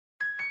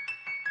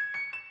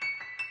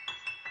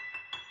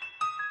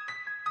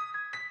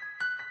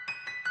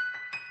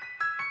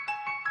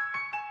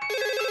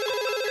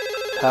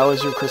How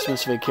was your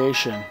Christmas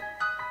vacation?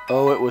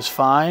 Oh, it was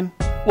fine?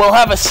 Well,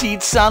 have a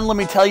seat, son. Let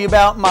me tell you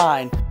about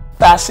mine.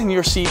 Fasten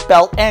your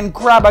seatbelt and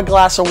grab a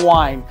glass of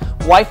wine.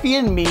 Wifey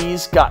and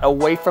me's got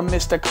away from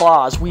Mr.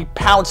 Claus. We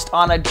pounced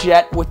on a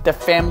jet with the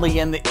family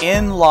and the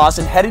in-laws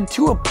and headed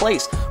to a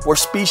place where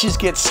species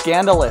get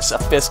scandalous, a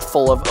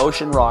fistful of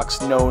ocean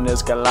rocks known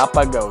as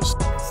Galapagos.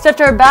 Stuffed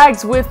our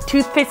bags with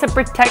toothpaste and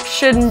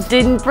protection.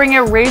 Didn't bring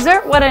a razor?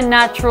 What a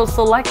natural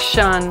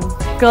selection.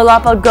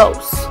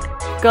 Galapagos.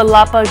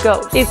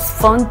 Galapagos. It's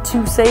fun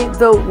to say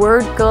the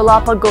word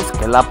Galapagos.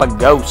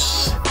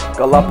 Galapagos.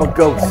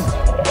 Galapagos.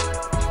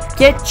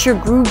 Get your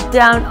groove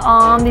down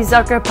on these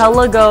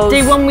archipelagos.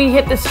 Day one we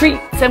hit the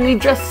streets and we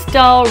dressed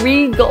all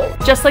regal,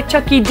 just like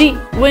Chucky D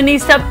when he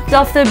stepped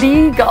off the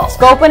beagle.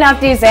 Scoping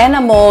out these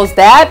animals,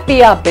 that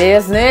be our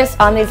business.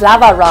 On these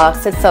lava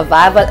rocks, it's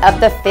survival of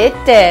the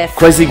fittest.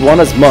 Crazy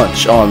iguanas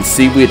munch on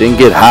seaweed and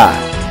get high.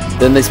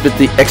 Then they spit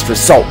the extra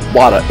salt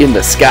water in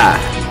the sky.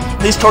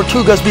 These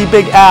tortugas be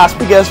big ass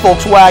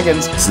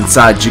Volkswagens.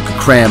 Inside you could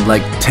cram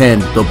like 10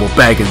 Bilbo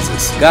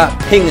Bagginses. Got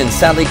ping and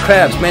Sally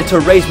crabs,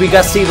 manta rays, we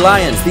got sea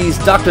lions. These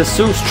Dr.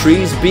 Seuss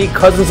trees be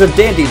cousins of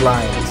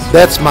dandelions.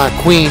 That's my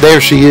queen, there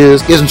she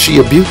is. Isn't she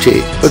a beauty?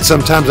 But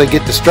sometimes I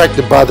get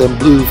distracted by them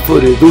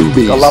blue-footed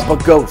boobies.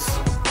 Galapagos.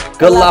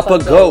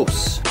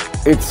 Galapagos.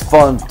 It's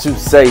fun to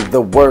say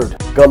the word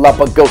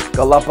Galapagos.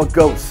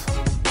 Galapagos.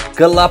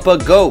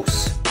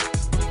 Galapagos.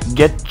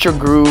 Get your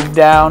groove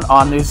down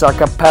on these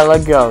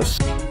archipelagos.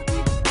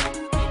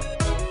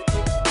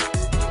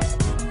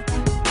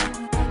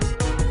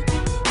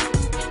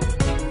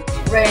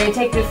 Ready to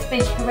take this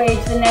speech parade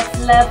to the next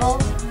level?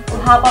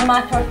 Well, hop on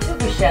my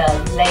tortuga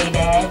shell,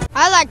 lady.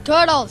 I like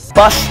turtles.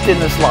 Bust in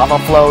this lava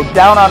flow,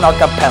 down on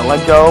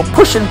archipelago.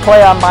 Push and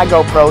play on my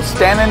GoPro,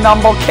 standing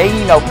on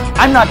volcano.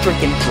 I'm not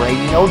drinking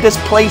Drano, this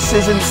place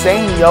is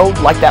insane, yo.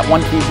 Like that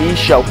one TV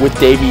show with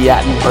Davey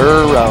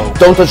Attenborough.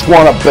 Don't touch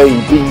wanna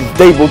babies,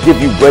 they will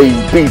give you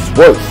rabies.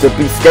 Worse to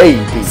be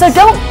scabies. So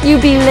don't you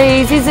be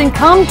lazies and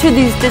come to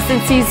these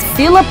distances.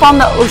 Feel up on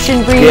the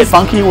ocean breeze. Get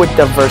funky with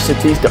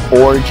diversities, the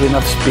origin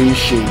of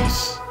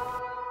species.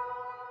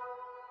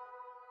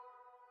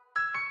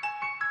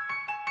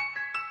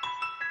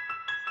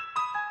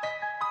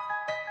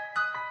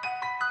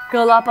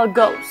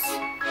 Galapagos.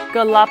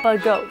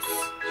 Galapagos.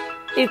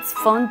 It's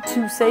fun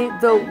to say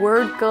the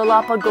word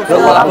Galapagos.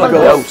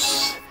 Galapagos.